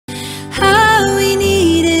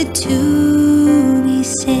to be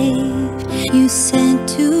saved. You sent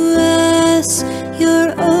to us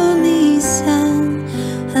your only Son,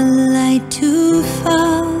 a light to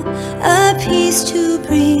fall, a peace to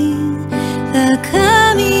bring, the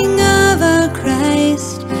coming of our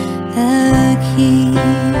Christ the King.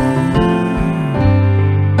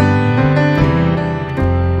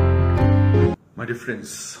 My dear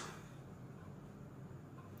friends,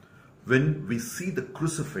 when we see the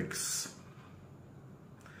crucifix,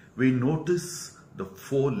 we notice the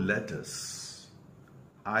 4 letters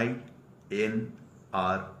I-N-R-I.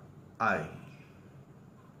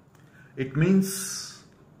 It means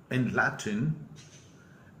in Latin,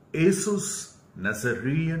 Jesus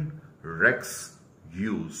Nazarene Rex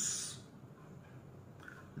Jus.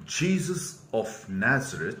 Jesus of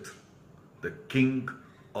Nazareth, the King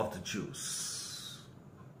of the Jews.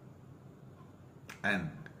 And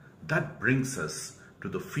that brings us to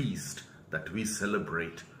the feast that we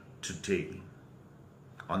celebrate today,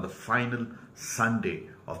 on the final Sunday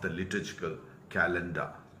of the liturgical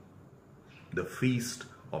calendar, the feast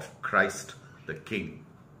of Christ the King.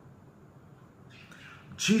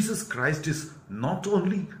 Jesus Christ is not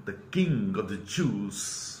only the King of the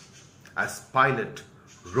Jews, as Pilate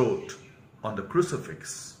wrote on the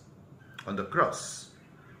crucifix, on the cross,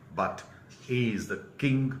 but he is the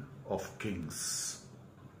King of Kings.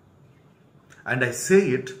 And I say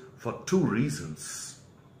it for 2 reasons.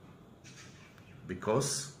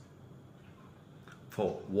 Because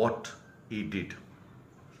for what he did.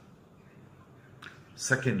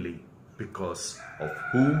 Secondly, because of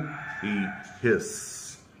who he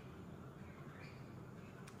is.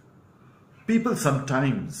 People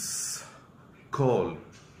sometimes call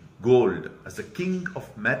gold as the king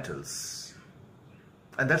of metals.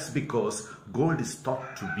 And that's because gold is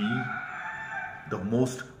thought to be the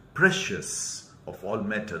most precious of all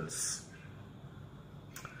metals.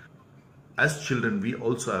 As children, we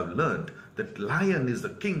also have learned that lion is the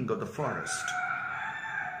king of the forest.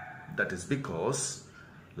 That is because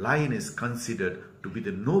lion is considered to be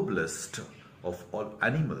the noblest of all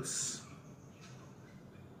animals.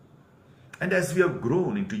 And as we have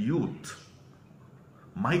grown into youth,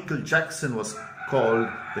 Michael Jackson was called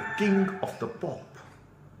the king of the pop.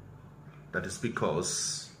 That is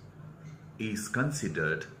because he is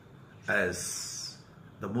considered as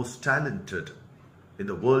the most talented in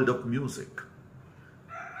the world of music.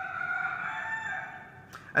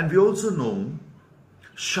 And we also know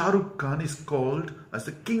Shah Rukh Khan is called as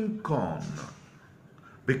the King Khan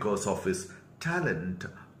because of his talent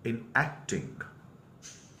in acting.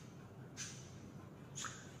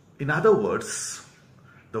 In other words,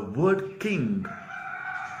 the word king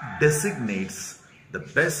designates the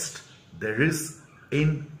best there is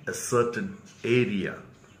in a certain area.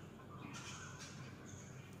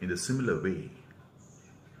 In a similar way,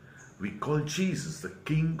 we call Jesus the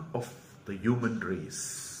King of the human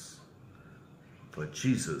race. For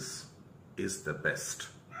Jesus is the best,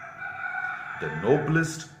 the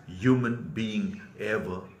noblest human being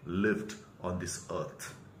ever lived on this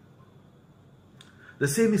earth. The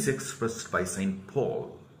same is expressed by St.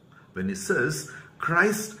 Paul when he says,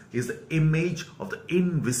 Christ is the image of the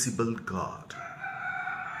invisible God,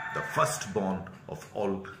 the firstborn of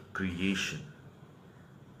all creation.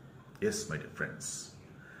 Yes, my dear friends,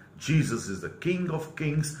 Jesus is the King of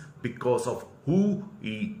Kings because of who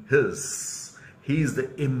he is. He is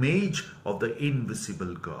the image of the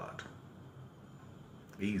invisible God.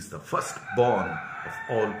 He is the firstborn of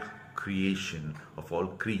all creation, of all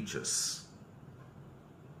creatures.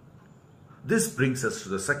 This brings us to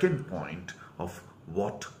the second point of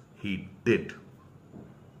what he did.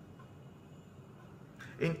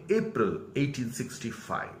 In April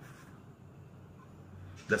 1865,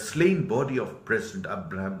 the slain body of President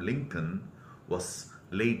Abraham Lincoln was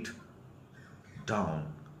laid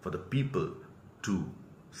down for the people to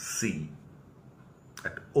see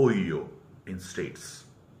at Ohio in States.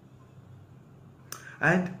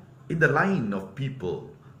 And in the line of people,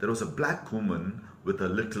 there was a black woman with a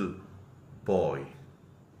little boy,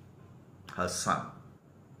 her son.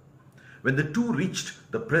 When the two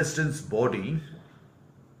reached the president's body,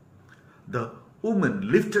 the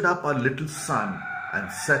woman lifted up her little son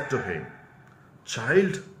and said to him,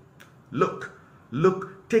 "Child, look,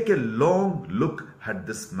 take a long look at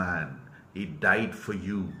this man. He died for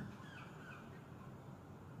you."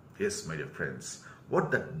 Yes, my dear friends, what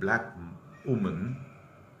that black woman,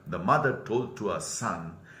 the mother, told to her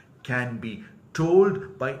son can be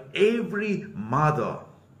told by every mother,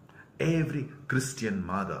 every Christian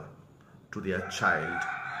mother to their child,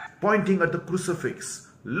 pointing at the crucifix.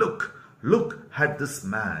 Look at this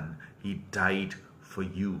man. He died for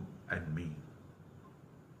you and me.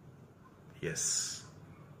 Yes,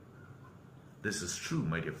 this is true,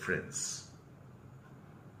 my dear friends.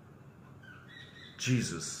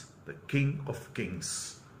 Jesus, the King of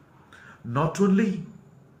Kings, not only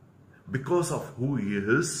because of who he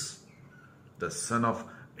is, the Son of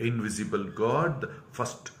invisible God, the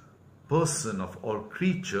first person of all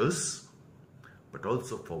creatures, but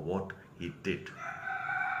also for what he did.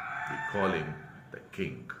 We call him the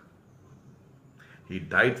King. He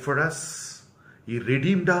died for us, he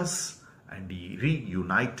redeemed us, and he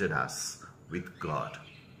reunited us with God.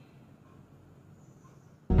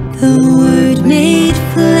 The Word made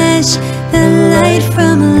flesh, the light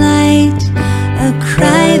from light, a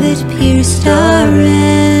cry that pierced our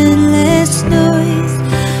endless noise,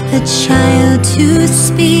 a child to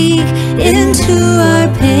speak into our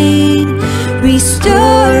pain,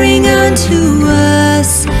 restoring unto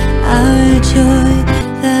us our joy,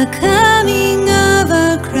 the coming of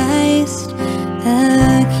our Christ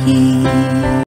the King.